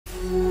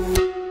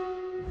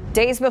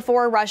Days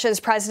before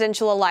Russia's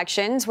presidential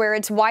elections, where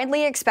it's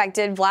widely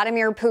expected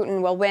Vladimir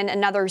Putin will win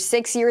another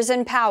 6 years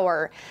in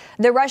power,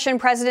 the Russian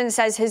president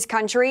says his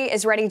country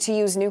is ready to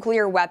use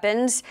nuclear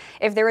weapons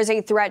if there is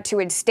a threat to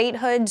its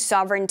statehood,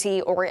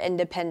 sovereignty, or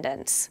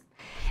independence.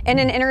 In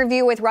an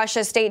interview with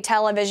Russia state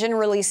television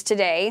released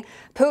today,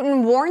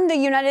 Putin warned the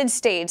United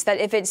States that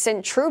if it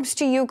sent troops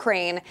to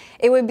Ukraine,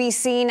 it would be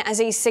seen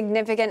as a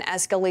significant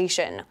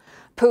escalation.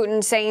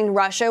 Putin saying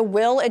Russia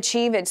will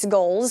achieve its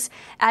goals,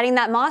 adding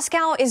that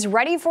Moscow is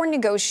ready for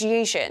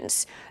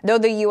negotiations, though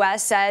the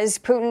U.S. says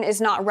Putin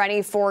is not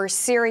ready for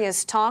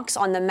serious talks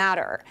on the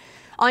matter.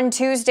 On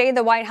Tuesday,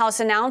 the White House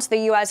announced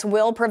the U.S.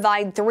 will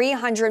provide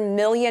 $300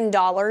 million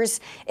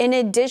in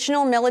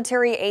additional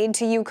military aid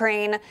to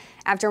Ukraine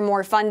after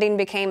more funding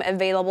became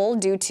available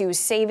due to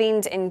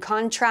savings in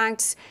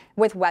contracts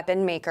with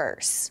weapon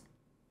makers.